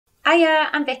Hiya,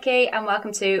 I'm Vicky and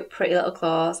welcome to Pretty Little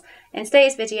Claws. In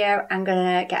today's video, I'm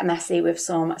gonna get messy with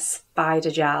some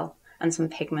spider gel and some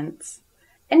pigments.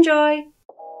 Enjoy!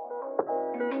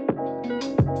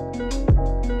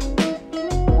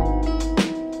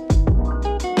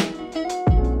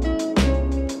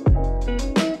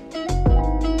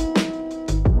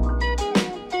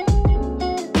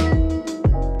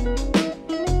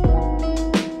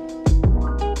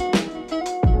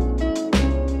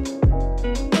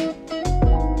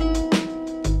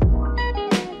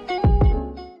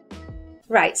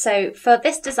 Right, so for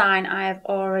this design I have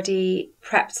already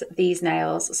prepped these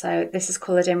nails. So this is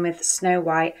coloured in with Snow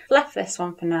White. Left this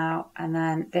one for now, and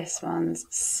then this one's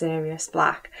Serious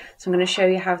Black. So I'm going to show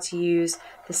you how to use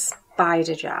the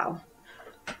spider gel.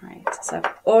 Right, so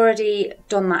I've already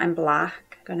done that in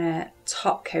black. I'm going to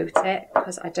top coat it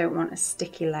because I don't want a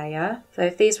sticky layer. So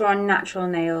if these were on natural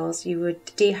nails, you would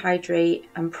dehydrate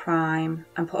and prime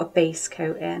and put a base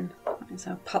coat in.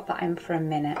 So I'll pop that in for a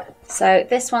minute. So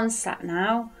this one's set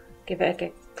now. Give it a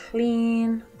good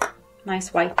clean,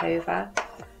 nice wipe over.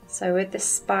 So with the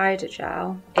spider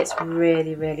gel, it's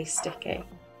really sticky.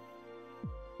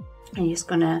 And you're just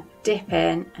gonna dip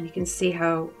in and you can see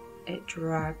how it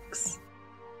drags.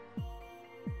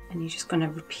 And you're just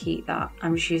gonna repeat that.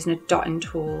 I'm just using a dotting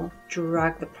tool,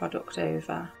 drag the product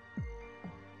over.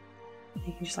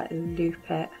 You can just like loop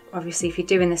it. Obviously if you're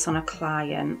doing this on a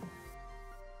client,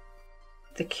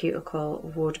 the cuticle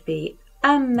would be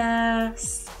a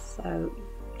mess, so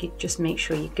you just make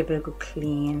sure you give it a good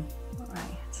clean.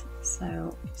 Right,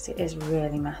 so it is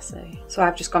really messy. So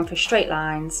I've just gone for straight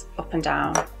lines up and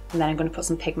down, and then I'm going to put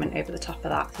some pigment over the top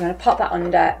of that. So I'm going to pop that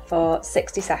under for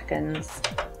 60 seconds.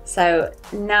 So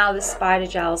now the spider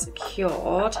gel's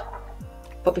cured,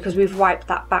 but because we've wiped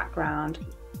that background,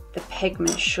 the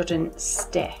pigment shouldn't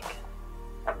stick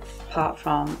apart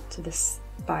from to the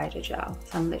spider gel.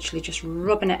 So I'm literally just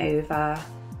rubbing it over.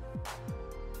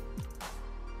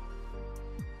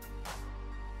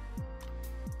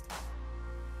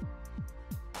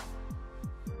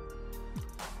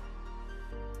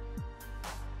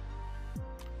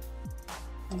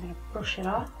 I'm going to brush it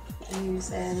off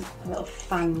using a little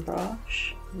fan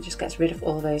brush. It just gets rid of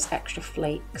all those extra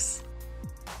flakes.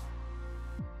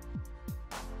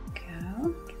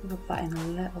 Rub that in a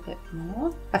little bit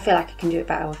more. I feel like I can do it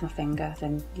better with my finger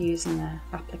than using the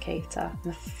applicator.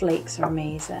 The flakes are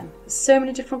amazing. There's so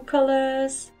many different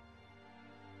colours.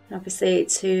 And obviously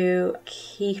to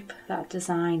keep that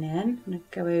design in, I'm going to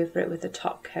go over it with a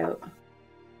top coat.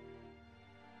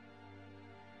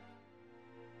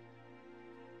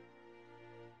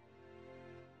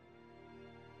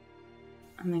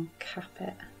 And then cap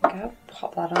it. Go,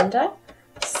 pop that under.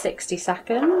 60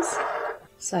 seconds.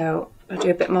 So I'll do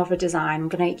a bit more of a design. I'm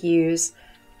going to use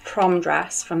Prom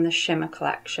Dress from the Shimmer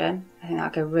collection. I think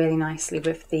that'll go really nicely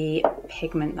with the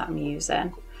pigment that I'm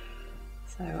using.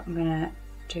 So I'm going to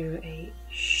do a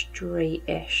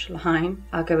straight-ish line.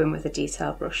 I'll go in with a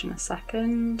detail brush in a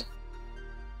second.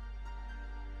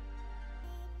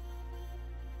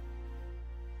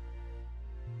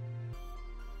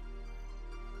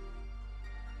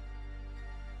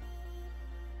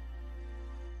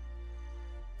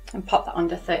 And pop that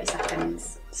under 30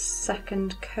 seconds.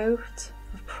 Second coat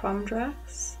of Prom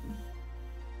Dress.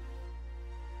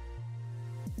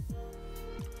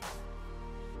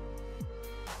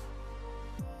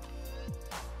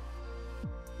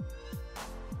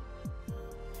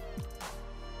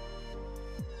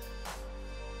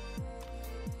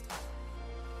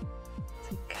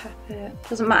 So cap it.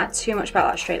 Doesn't matter too much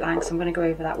about that straight line because I'm going to go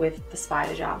over that with the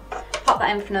spider gel. Pop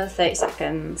that in for another 30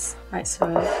 seconds. Right, so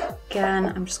again,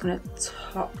 I'm just going to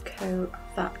top coat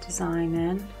that design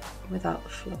in without the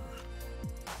fluff.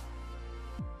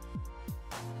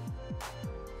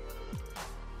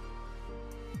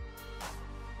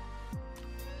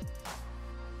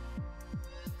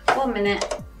 One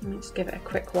minute, and just give it a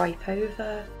quick wipe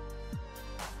over.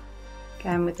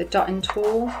 Again with the dotting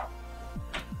tool.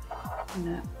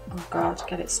 Oh God,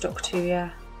 get it stuck to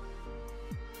you.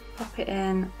 Pop it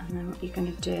in, and then what you're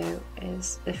going to do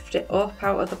is lift it up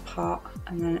out of the pot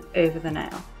and then over the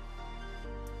nail.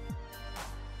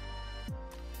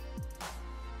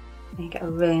 And you get a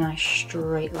really nice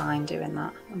straight line doing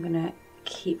that. I'm going to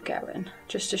keep going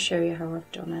just to show you how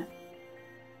I've done it.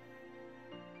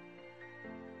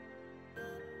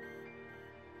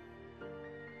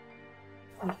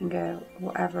 You can go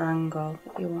whatever angle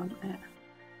you want it.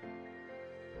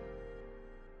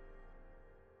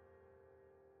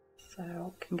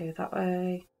 So it can go that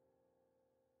way.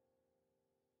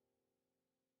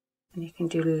 And you can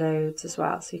do loads as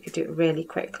well, so you could do it really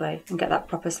quickly and get that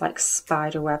proper like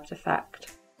spider webbed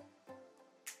effect.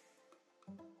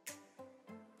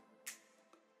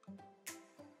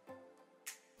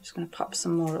 Just going to pop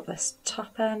some more up this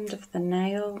top end of the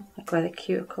nail, like where the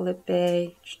cuticle would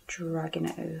be, just dragging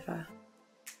it over.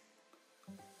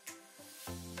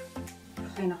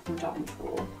 Clean off my dotting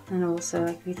tool. And also,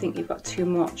 like, if you think you've got too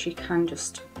much, you can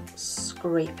just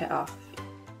scrape it off.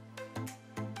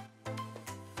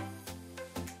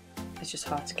 It's just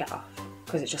hard to get off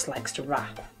because it just likes to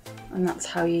wrap. And that's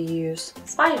how you use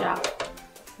spider gel.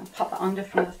 And pop that under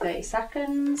for another 30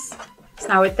 seconds. So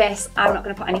now with this, I'm not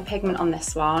going to put any pigment on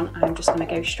this one. I'm just going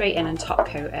to go straight in and top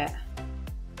coat it.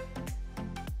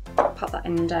 Pop that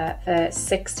under for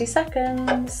 60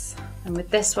 seconds. And with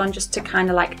this one, just to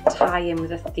kind of like tie in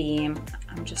with a theme,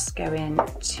 I'm just going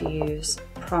to use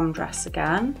Prom Dress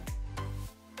again.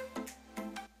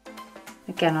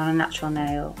 Again, on a natural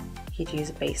nail, you'd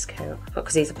use a base coat, but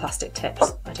because these are plastic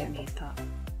tips, I don't need that.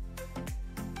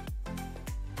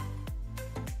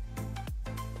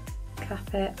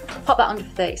 Cap it, pop that under for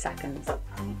 30 seconds.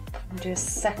 I'm going to do a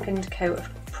second coat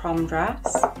of Prom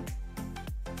Dress.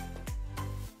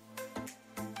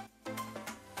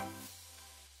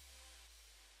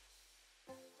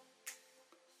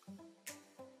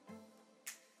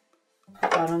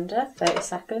 Pop that under 30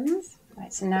 seconds.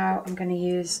 Right, so now I'm going to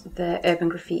use the Urban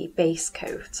Graffiti base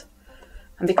coat.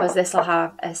 And because this will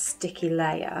have a sticky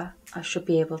layer, I should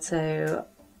be able to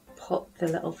put the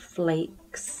little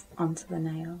flakes onto the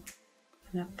nail.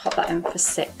 I'm going to pop that in for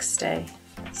 60.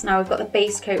 So now we've got the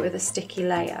base coat with a sticky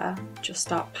layer, just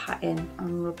start patting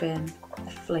and rubbing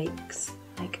the flakes.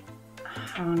 Like,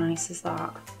 how nice is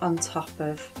that on top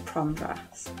of Prom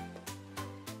Dress?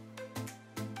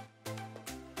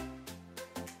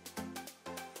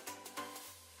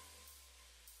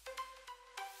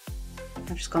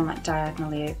 I've just gone like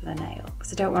diagonally over the nail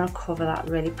because I don't want to cover that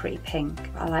really pretty pink.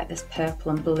 I like this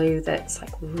purple and blue that's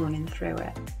like running through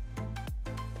it.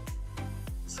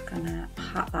 Just gonna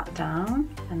pat that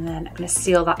down and then I'm gonna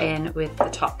seal that in with the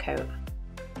top coat.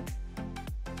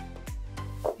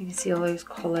 You can see all those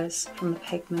colours from the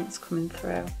pigments coming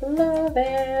through. Love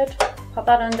it! Pop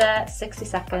that under 60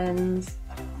 seconds.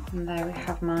 And there we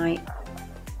have my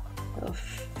little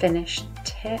finished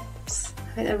tips.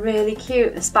 I think they're really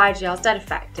cute. The spider gel is dead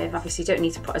effective. Obviously you don't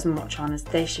need to put as much on as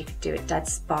this. You could do it dead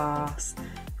sparse.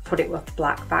 Put it with the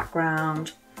black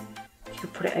background. You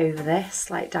could put it over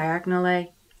this, like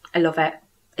diagonally. I love it.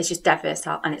 It's just dead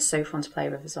versatile and it's so fun to play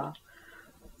with as well.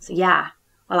 So yeah,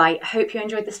 well, I hope you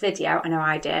enjoyed this video. I know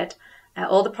I did.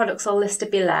 All the products are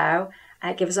listed below.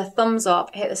 Give us a thumbs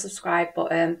up, hit the subscribe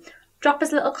button, drop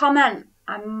us a little comment.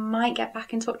 I might get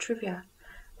back in touch with you.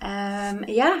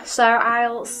 Yeah, so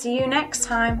I'll see you next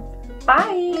time.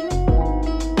 Bye!